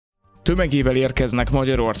Tömegével érkeznek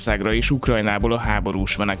Magyarországra és Ukrajnából a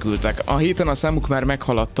háborús menekültek. A héten a számuk már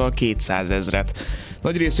meghaladta a 200 ezret.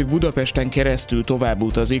 Nagy részük Budapesten keresztül tovább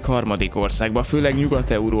utazik harmadik országba, főleg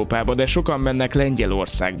Nyugat-Európába, de sokan mennek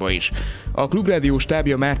Lengyelországba is. A Klubrádió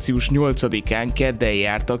stábja március 8-án kedden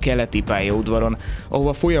járt a Keleti Pályaudvaron,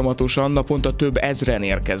 ahova folyamatosan naponta több ezren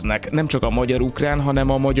érkeznek, nem csak a magyar-ukrán, hanem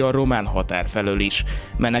a magyar-román határ felől is.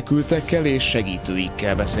 Menekültekkel és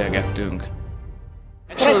segítőikkel beszélgettünk.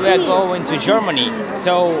 Actually, we are going to Germany.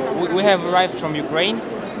 So we have arrived from Ukraine.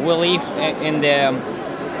 We live in the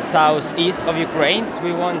southeast of Ukraine.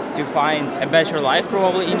 We want to find a better life,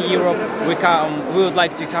 probably in Europe. We would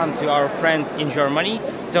like to come to our friends in Germany.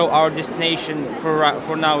 So our destination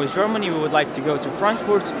for now is Germany. We would like to go to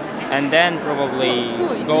Frankfurt and then probably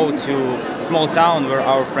go to a small town where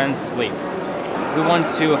our friends live. We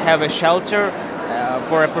want to have a shelter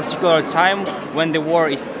for a particular time when the war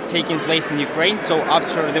is taking place in Ukraine. So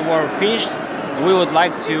after the war finished, we would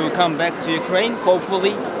like to come back to Ukraine,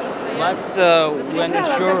 hopefully, but we're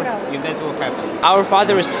not sure if that will happen. Our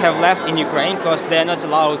fathers have left in Ukraine because they are not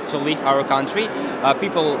allowed to leave our country.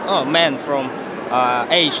 Men from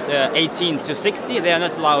aged 18 to 60, they are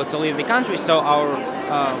not allowed to leave the country. So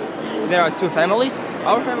there are two families,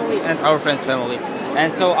 our family and our friend's family.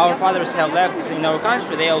 And so our fathers have left in our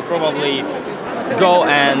country. They'll probably go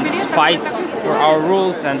and fight for our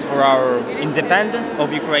rules and for our independence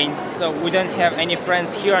of Ukraine. So we don't have any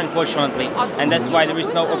friends here, unfortunately, and that's why there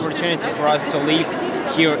is no opportunity for us to live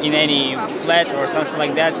here in any flat or something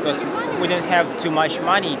like that, because we don't have too much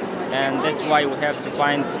money, and that's why we have to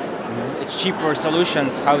find cheaper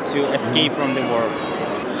solutions how to escape from the war.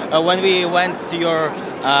 When we went to your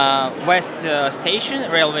west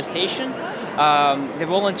railway station, there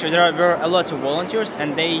were a lot of volunteers,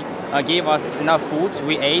 and they gave us enough food.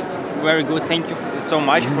 We ate very good. Thank you so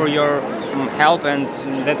much for your help and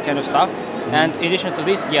that kind of stuff. And in addition to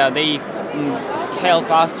this, they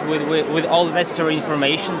help us with all the necessary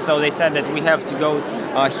information. So they said that we have to go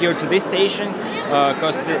here to this station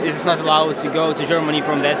because it's not allowed to go to Germany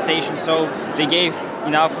from that station. So they gave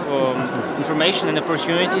enough information and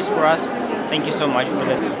opportunities for us. Thank you so much for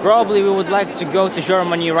that. Probably we would like to go to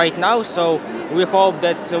Germany right now, so we hope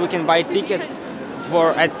that we can buy tickets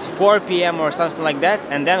at 4 p.m. or something like that,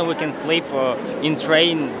 and then we can sleep in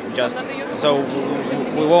train just so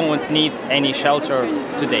we won't need any shelter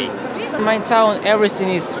today. In my town, everything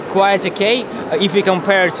is quite okay if we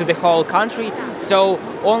compare to the whole country. So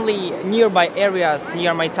only nearby areas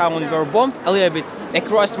near my town were bombed a little bit.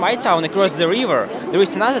 Across my town, across the river, there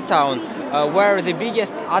is another town where the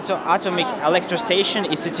biggest atomic electrostation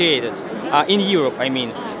is situated, in Europe, I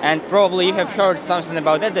mean. And probably you have heard something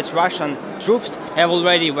about that Russian troops have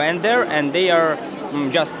already went there, and they are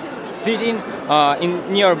just sitting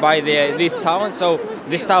nearby this town. So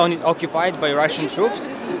this town is occupied by Russian troops,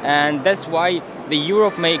 and that's why the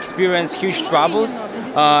Europe may experience huge troubles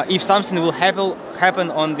if something will happen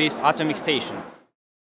on this atomic station.